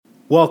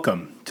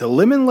Welcome to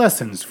Lemon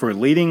Lessons for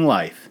Leading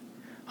Life.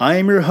 I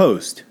am your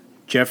host,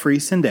 Jeffrey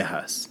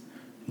Sendejas.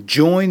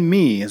 Join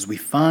me as we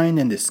find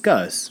and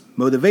discuss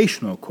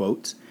motivational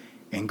quotes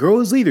and grow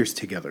as leaders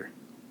together.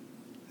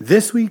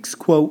 This week's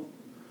quote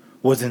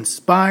was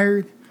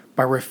inspired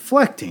by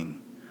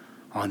reflecting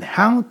on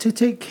how to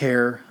take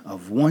care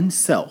of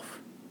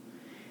oneself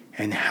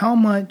and how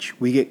much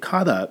we get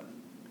caught up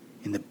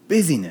in the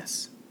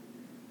busyness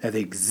that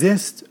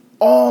exists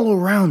all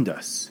around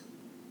us.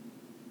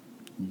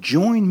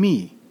 Join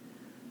me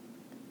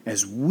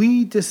as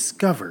we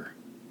discover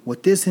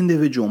what this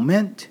individual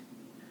meant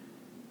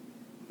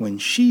when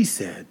she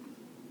said,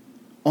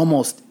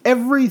 "Almost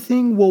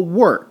everything will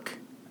work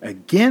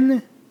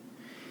again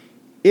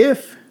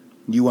if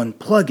you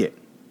unplug it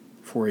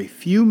for a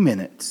few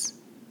minutes,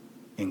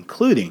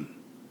 including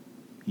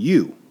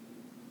you."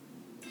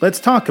 Let's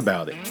talk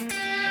about it.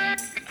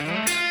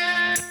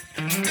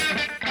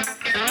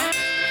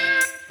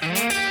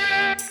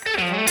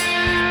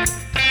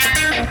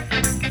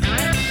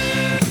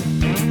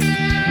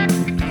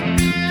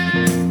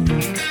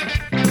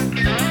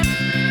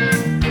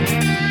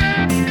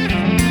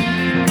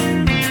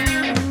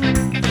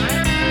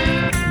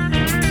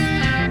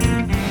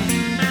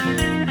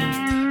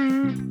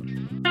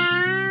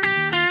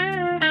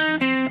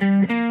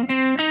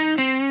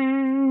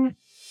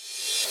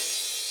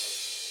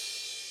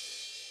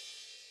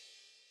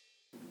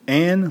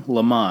 Anne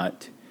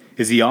Lamott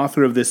is the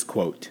author of this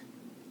quote.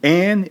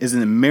 Anne is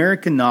an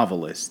American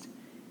novelist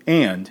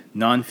and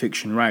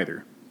nonfiction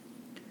writer.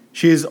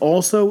 She is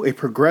also a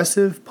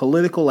progressive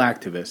political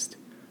activist,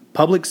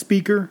 public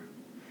speaker,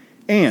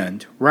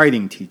 and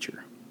writing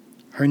teacher.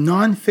 Her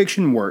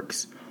nonfiction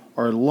works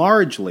are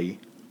largely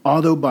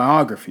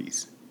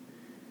autobiographies.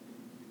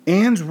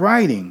 Anne's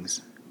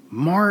writings,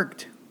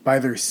 marked by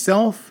their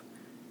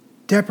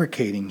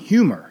self-deprecating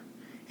humor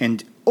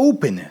and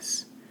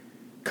openness,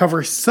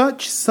 cover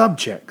such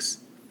subjects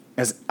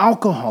as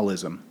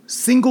alcoholism,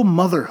 single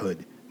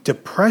motherhood,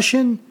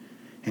 depression,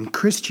 and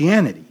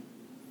Christianity.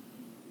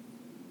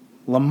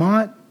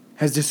 Lamott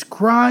has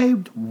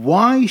described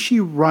why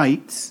she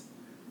writes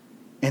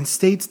and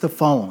states the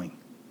following: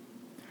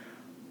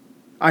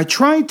 "I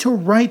try to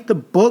write the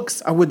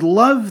books I would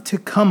love to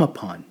come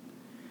upon,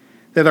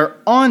 that are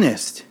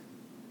honest,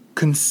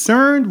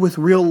 concerned with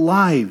real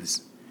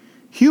lives,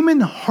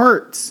 human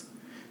hearts,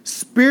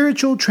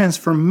 spiritual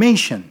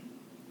transformation,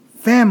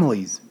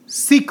 families,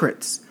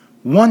 secrets,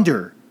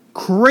 wonder,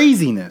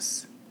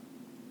 craziness,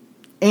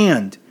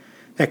 and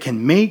that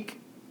can make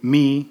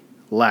me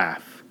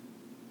laugh.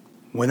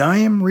 When I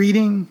am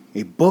reading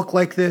a book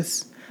like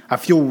this, I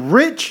feel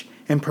rich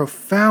and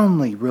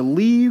profoundly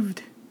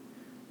relieved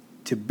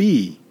to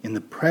be in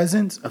the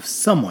presence of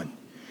someone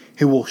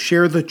who will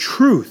share the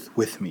truth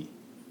with me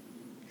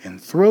and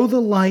throw the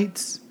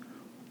lights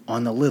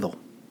on a little.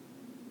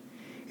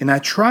 And I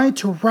try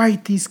to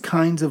write these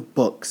kinds of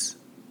books.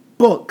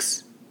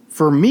 Books,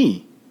 for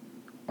me,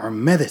 are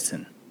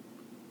medicine."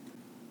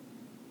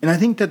 And I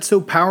think that's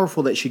so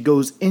powerful that she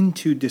goes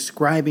into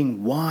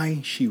describing why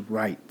she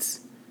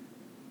writes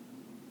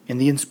and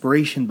the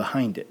inspiration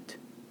behind it.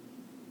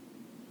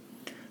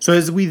 So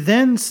as we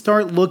then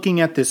start looking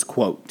at this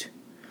quote,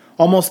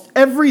 "Almost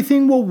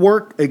everything will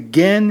work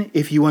again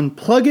if you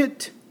unplug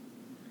it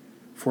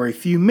for a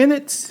few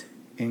minutes,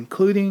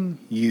 including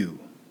you."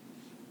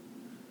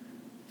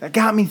 That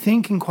got me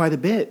thinking quite a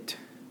bit.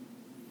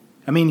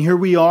 I mean, here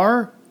we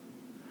are.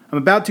 I'm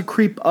about to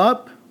creep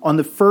up on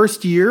the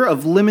first year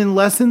of Lemon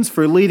Lessons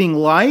for Leading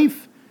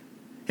Life.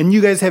 And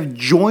you guys have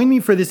joined me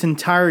for this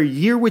entire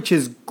year, which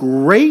is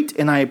great,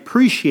 and I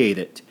appreciate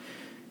it.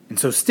 And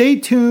so stay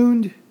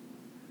tuned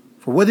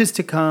for what is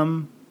to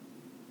come,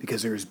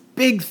 because there's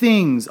big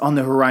things on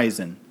the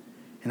horizon.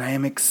 And I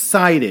am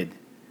excited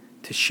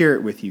to share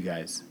it with you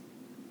guys.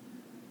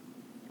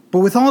 But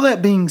with all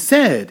that being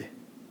said,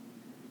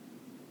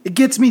 it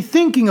gets me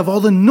thinking of all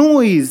the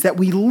noise that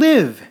we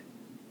live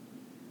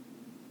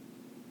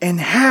and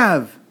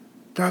have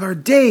throughout our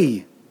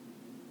day.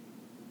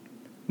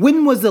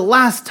 When was the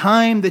last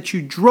time that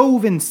you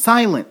drove in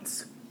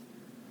silence?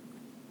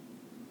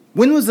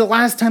 When was the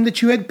last time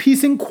that you had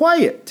peace and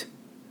quiet?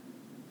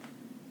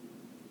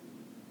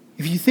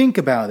 If you think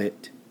about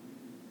it,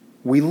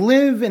 we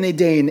live in a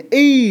day and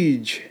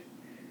age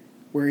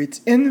where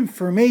it's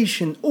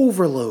information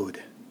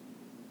overload.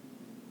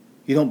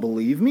 You don't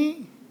believe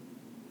me?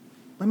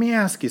 Let me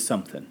ask you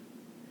something.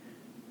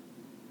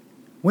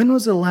 When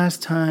was the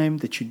last time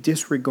that you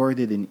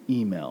disregarded an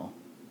email?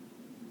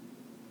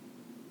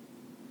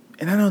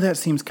 And I know that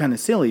seems kind of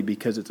silly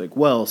because it's like,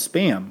 well,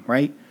 spam,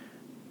 right?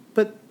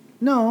 But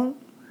no.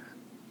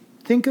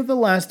 Think of the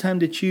last time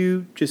that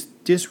you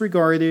just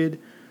disregarded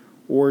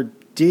or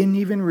didn't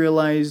even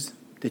realize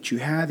that you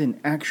had an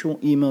actual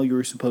email you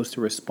were supposed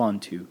to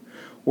respond to.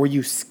 Or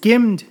you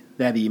skimmed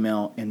that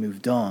email and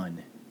moved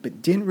on,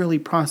 but didn't really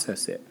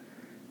process it.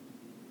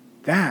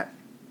 That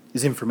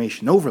is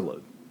information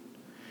overload.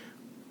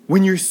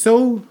 When you're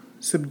so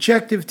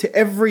subjective to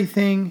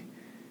everything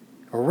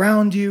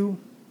around you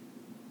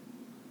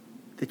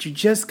that you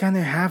just kind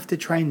of have to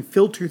try and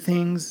filter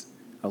things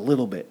a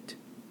little bit.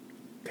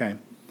 Okay?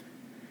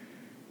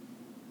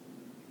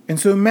 And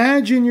so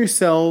imagine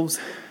yourselves,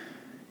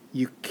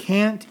 you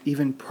can't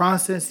even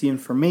process the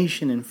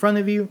information in front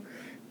of you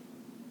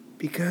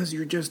because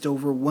you're just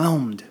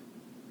overwhelmed.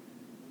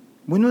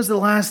 When was the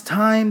last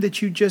time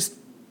that you just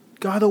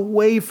got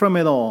away from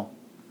it all?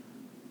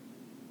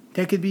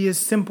 That could be as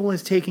simple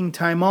as taking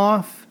time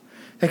off.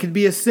 That could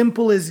be as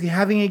simple as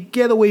having a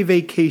getaway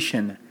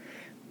vacation.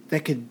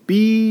 That could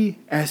be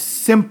as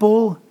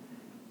simple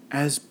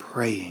as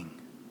praying,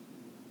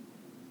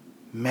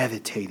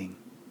 meditating,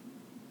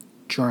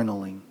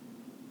 journaling.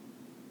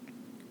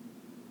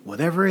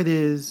 Whatever it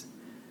is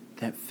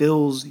that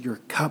fills your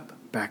cup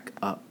back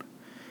up.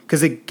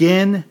 Because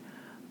again,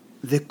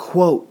 the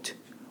quote,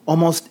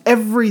 almost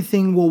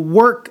everything will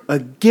work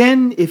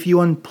again if you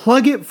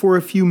unplug it for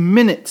a few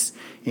minutes,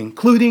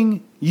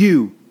 including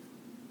you.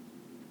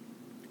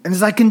 And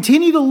as I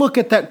continue to look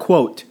at that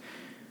quote,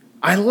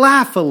 I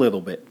laugh a little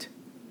bit.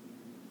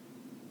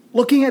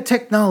 Looking at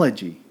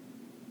technology,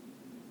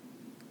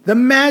 the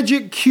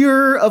magic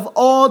cure of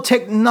all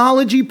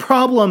technology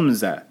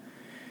problems.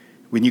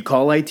 When you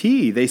call IT,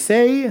 they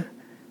say,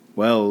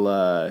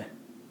 well,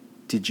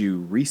 did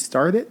you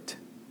restart it?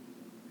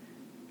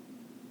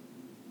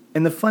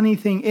 And the funny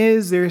thing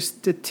is, there's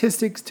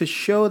statistics to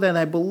show that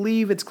I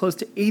believe it's close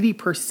to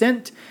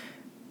 80%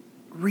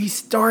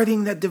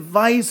 restarting that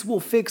device will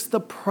fix the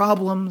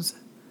problems.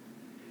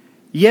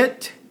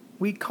 Yet,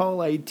 we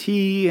call IT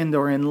and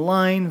are in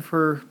line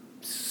for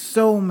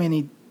so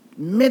many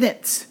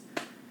minutes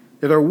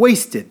that are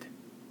wasted.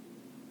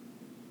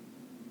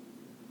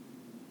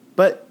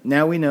 But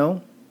now we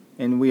know,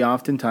 and we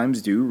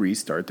oftentimes do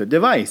restart the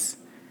device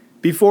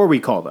before we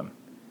call them.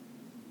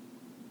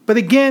 But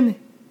again,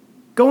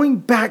 going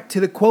back to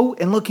the quote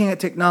and looking at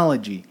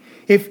technology,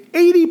 if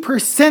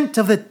 80%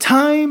 of the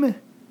time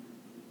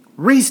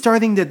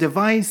restarting the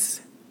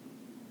device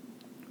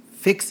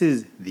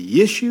fixes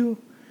the issue,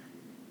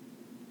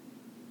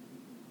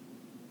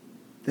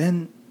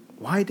 then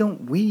why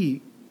don't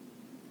we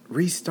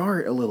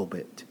restart a little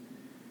bit?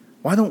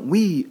 Why don't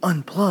we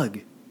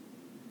unplug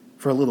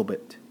for a little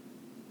bit?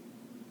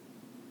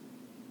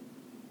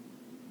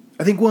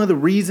 I think one of the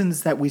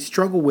reasons that we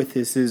struggle with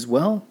this is,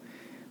 well,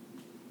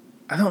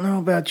 I don't know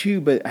about you,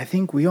 but I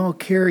think we all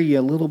carry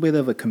a little bit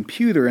of a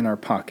computer in our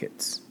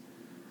pockets.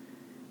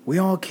 We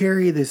all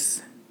carry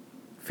this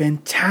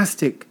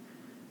fantastic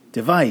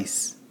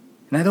device.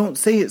 And I don't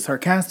say it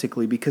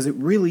sarcastically because it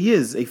really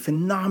is a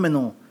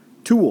phenomenal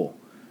tool.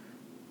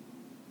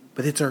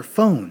 But it's our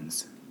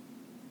phones.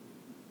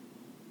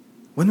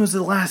 When was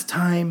the last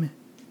time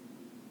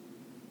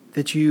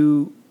that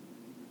you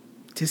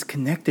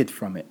disconnected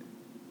from it?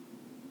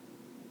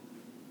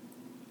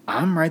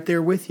 I'm right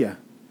there with you.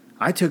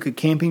 I took a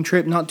camping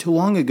trip not too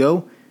long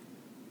ago,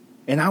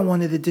 and I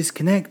wanted to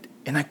disconnect,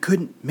 and I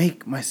couldn't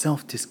make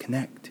myself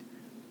disconnect.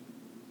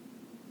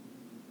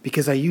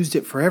 Because I used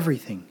it for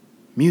everything.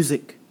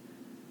 Music,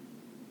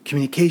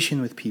 communication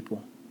with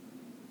people,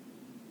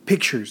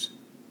 pictures,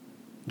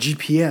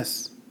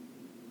 GPS.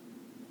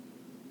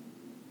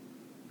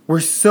 We're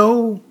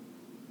so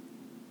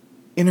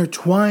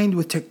intertwined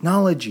with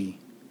technology.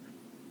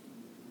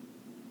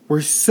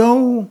 We're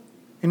so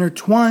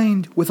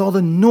intertwined with all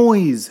the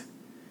noise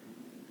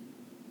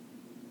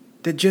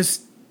that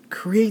just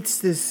creates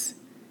this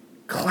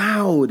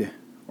cloud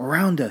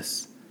around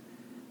us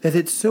that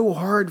it's so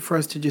hard for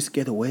us to just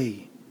get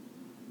away.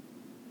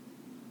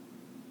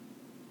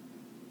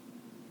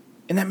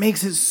 And that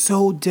makes it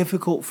so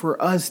difficult for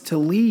us to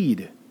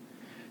lead.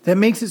 That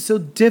makes it so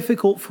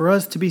difficult for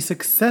us to be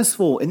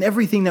successful in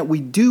everything that we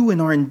do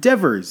in our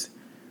endeavors.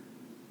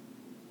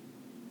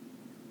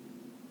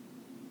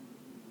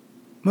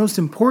 Most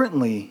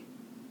importantly,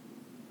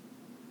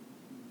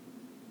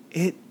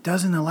 it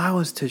doesn't allow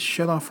us to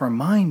shut off our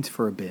minds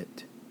for a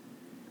bit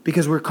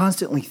because we're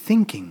constantly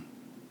thinking.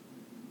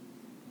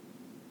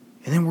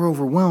 And then we're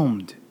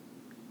overwhelmed.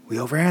 We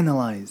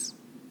overanalyze.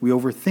 We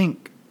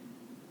overthink.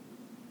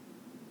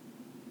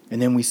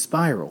 And then we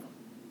spiral.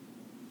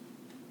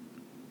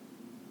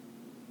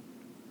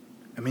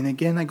 I mean,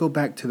 again, I go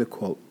back to the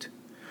quote.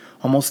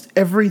 Almost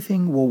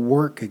everything will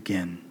work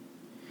again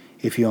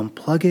if you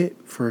unplug it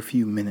for a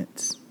few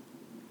minutes,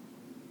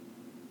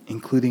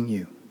 including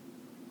you.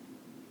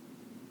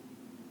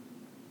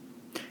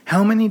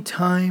 How many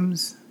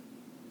times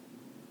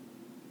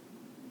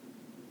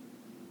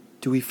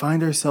do we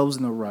find ourselves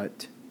in a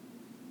rut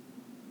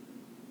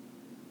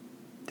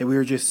that we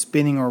are just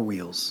spinning our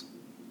wheels,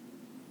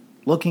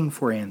 looking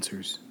for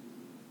answers,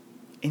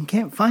 and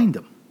can't find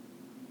them?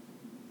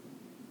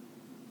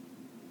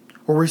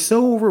 Or we're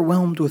so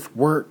overwhelmed with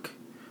work,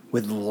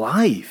 with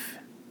life.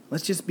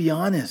 Let's just be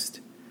honest.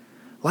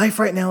 Life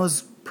right now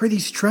is pretty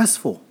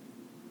stressful.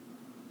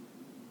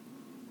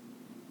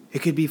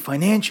 It could be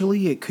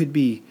financially. It could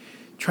be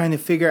trying to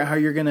figure out how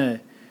you're going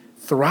to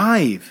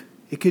thrive.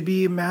 It could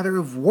be a matter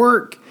of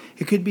work.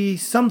 It could be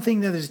something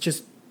that is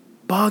just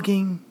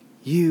bogging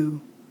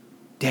you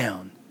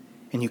down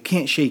and you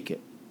can't shake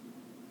it.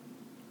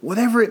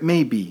 whatever it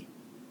may be.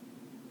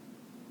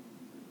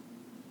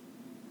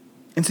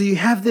 And so you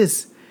have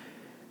this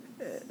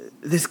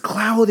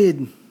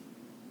clouded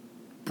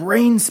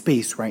brain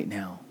space right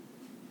now.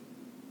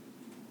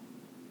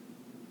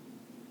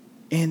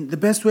 And the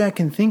best way I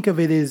can think of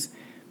it is,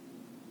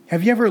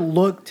 have you ever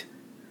looked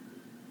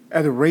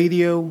at a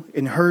radio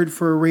and heard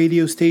for a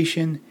radio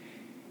station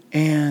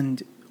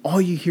and all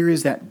you hear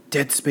is that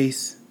dead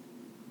space?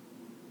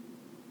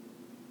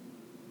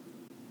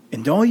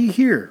 And all you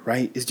hear,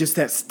 right, is just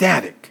that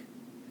static.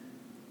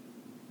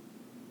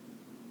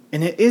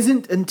 And it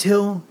isn't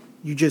until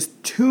you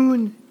just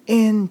tune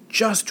in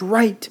just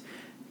right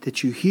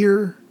that you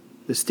hear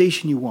the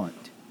station you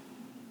want.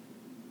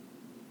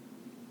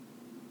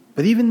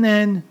 But even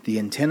then, the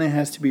antenna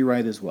has to be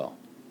right as well,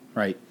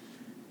 right?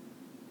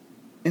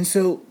 And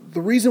so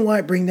the reason why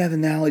I bring that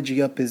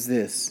analogy up is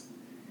this.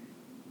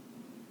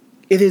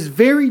 It is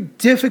very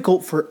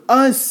difficult for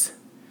us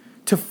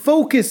to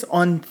focus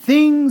on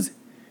things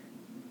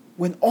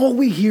when all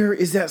we hear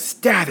is that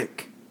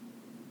static,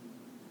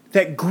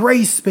 that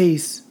gray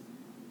space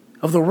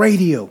of the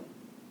radio.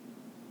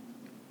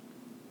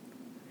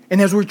 And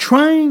as we're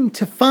trying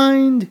to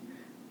find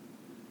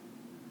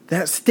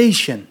that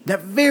station,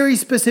 that very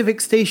specific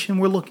station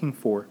we're looking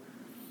for,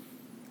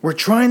 we're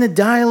trying to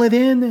dial it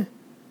in,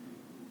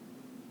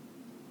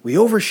 we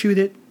overshoot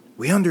it,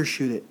 we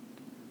undershoot it.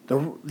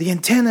 The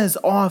antenna is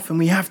off and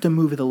we have to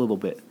move it a little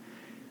bit.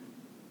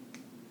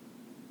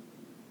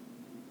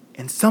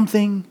 And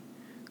something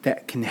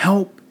that can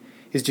help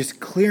is just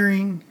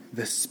clearing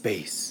the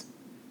space.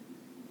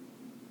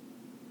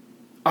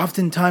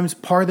 Oftentimes,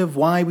 part of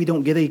why we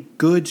don't get a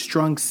good,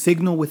 strong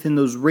signal within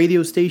those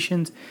radio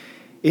stations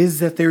is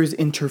that there is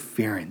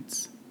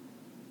interference.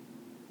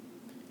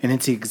 And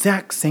it's the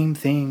exact same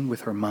thing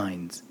with our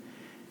minds.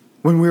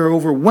 When we are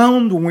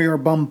overwhelmed, when we are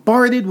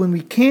bombarded, when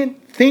we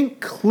can't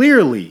think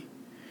clearly,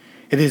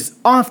 it is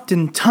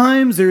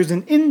oftentimes there is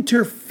an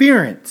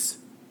interference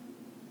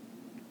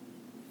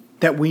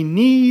that we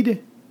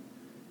need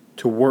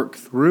to work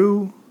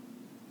through.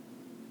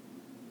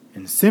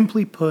 And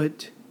simply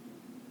put,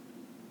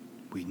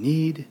 we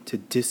need to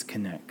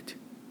disconnect.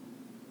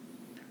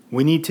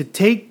 We need to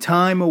take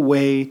time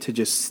away to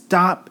just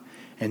stop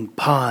and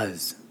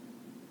pause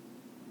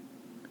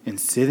and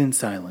sit in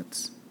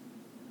silence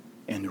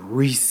and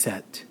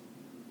reset.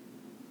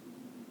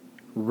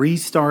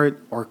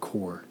 Restart our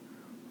core.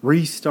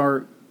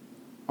 Restart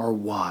our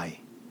why.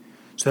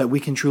 So that we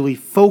can truly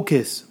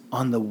focus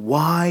on the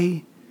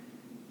why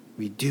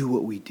we do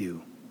what we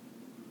do.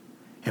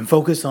 And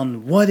focus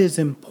on what is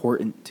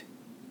important.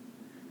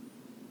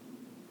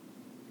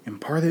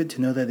 And part of it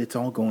to know that it's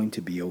all going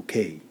to be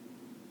okay.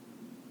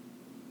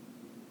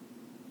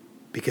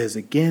 Because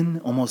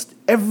again, almost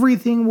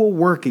everything will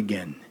work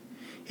again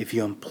if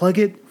you unplug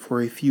it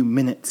for a few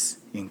minutes,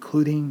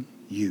 including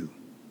you.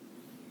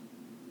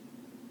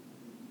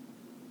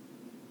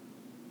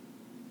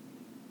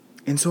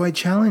 And so I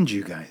challenge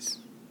you guys.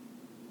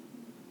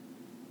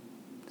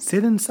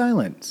 Sit in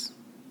silence.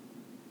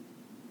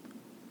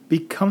 Be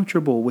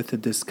comfortable with the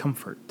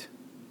discomfort.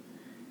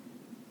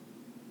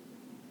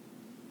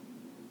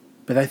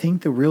 But I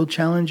think the real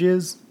challenge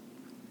is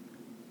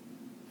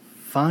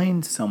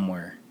find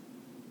somewhere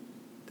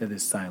that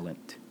is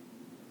silent.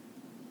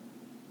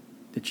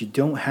 That you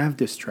don't have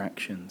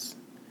distractions.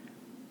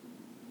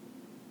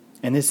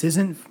 And this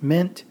isn't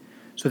meant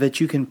so that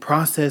you can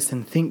process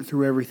and think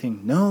through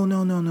everything.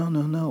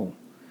 No.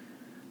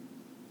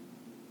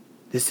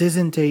 This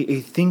isn't a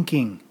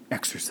thinking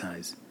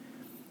exercise.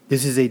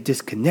 This is a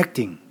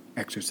disconnecting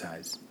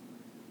exercise.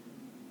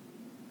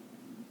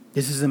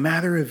 This is a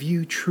matter of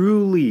you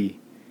truly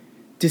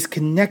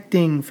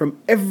disconnecting from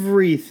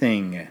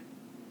everything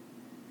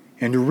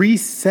and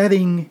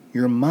resetting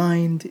your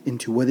mind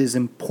into what is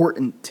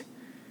important.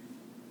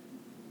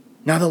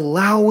 Not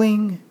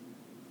allowing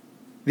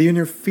the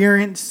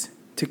interference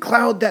to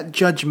cloud that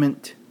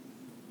judgment,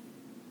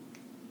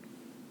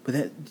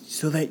 but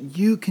so that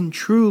you can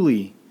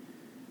truly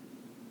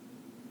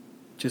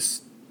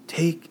just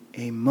take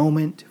a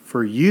moment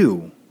for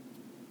you.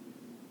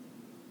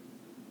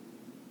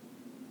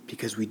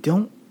 Because we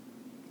don't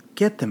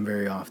get them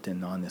very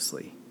often,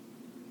 honestly,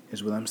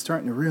 is what I'm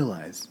starting to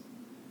realize.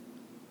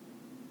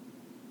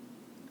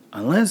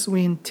 Unless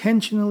we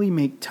intentionally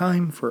make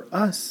time for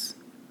us,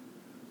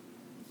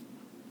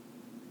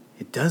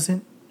 it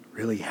doesn't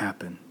really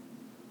happen.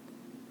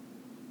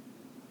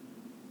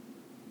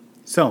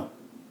 So,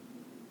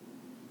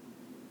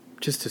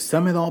 just to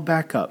sum it all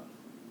back up,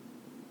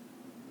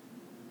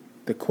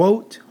 the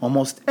quote,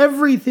 almost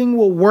everything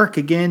will work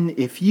again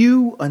if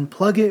you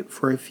unplug it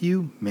for a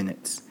few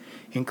minutes,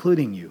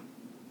 including you.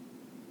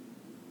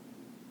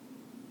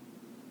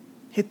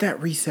 Hit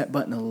that reset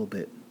button a little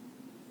bit.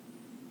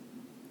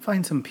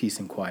 Find some peace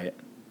and quiet.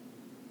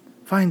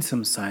 Find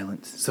some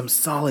silence, some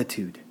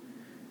solitude.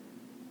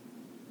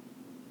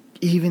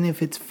 Even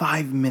if it's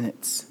 5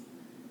 minutes.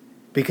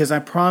 Because I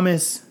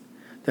promise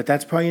that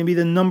that's probably going to be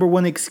the number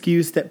one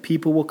excuse that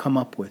people will come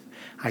up with.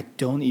 I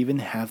don't even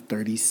have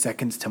 30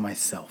 seconds to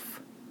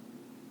myself.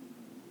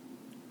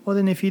 Well,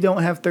 then if you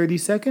don't have 30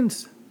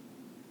 seconds,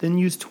 then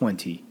use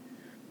 20.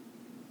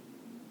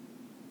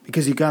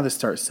 Because you got to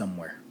start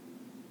somewhere.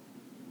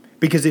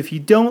 Because if you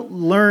don't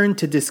learn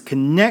to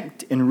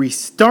disconnect and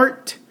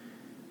restart,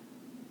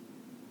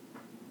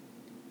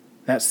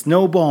 that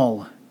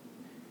snowball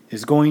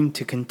is going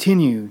to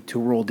continue to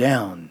roll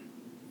down.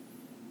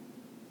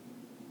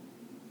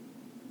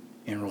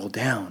 And roll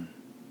down.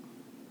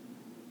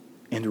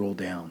 And roll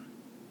down.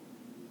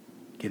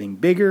 Getting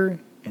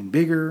bigger and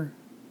bigger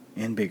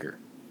and bigger.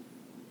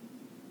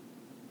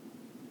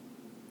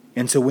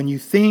 And so when you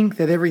think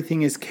that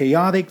everything is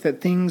chaotic, that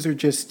things are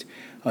just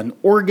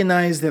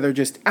unorganized, that are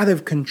just out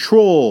of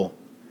control,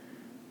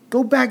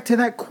 go back to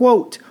that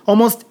quote.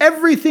 Almost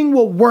everything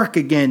will work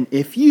again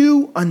if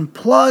you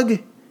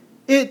unplug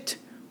it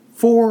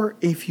for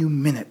a few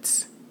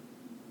minutes,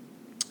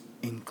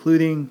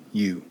 including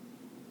you.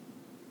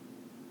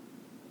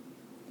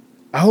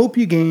 I hope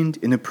you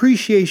gained an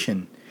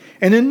appreciation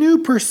and a new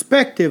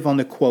perspective on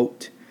the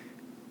quote.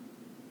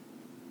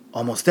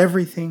 Almost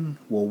everything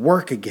will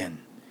work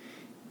again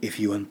if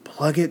you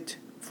unplug it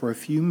for a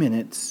few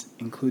minutes,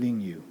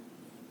 including you.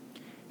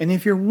 And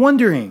if you're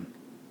wondering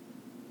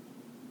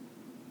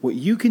what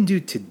you can do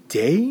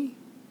today,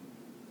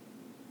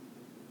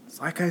 it's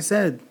like I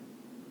said,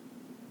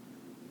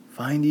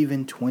 find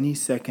even 20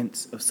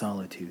 seconds of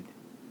solitude.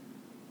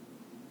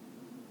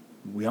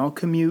 We all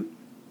commute.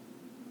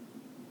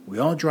 We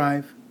all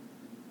drive.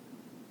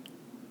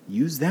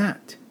 Use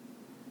that.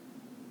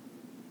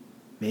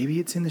 Maybe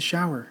it's in the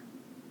shower.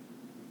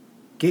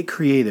 Get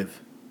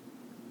creative.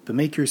 But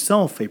make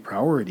yourself a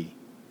priority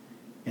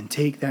and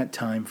take that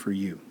time for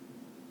you.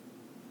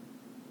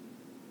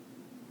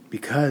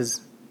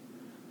 Because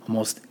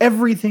almost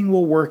everything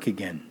will work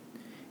again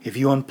if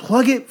you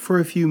unplug it for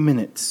a few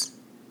minutes,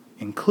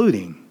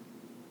 including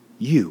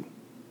you.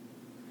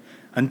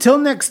 Until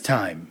next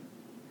time,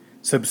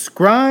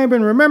 subscribe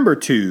and remember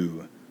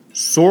to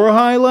soar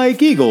high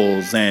like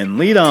eagles and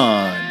lead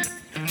on.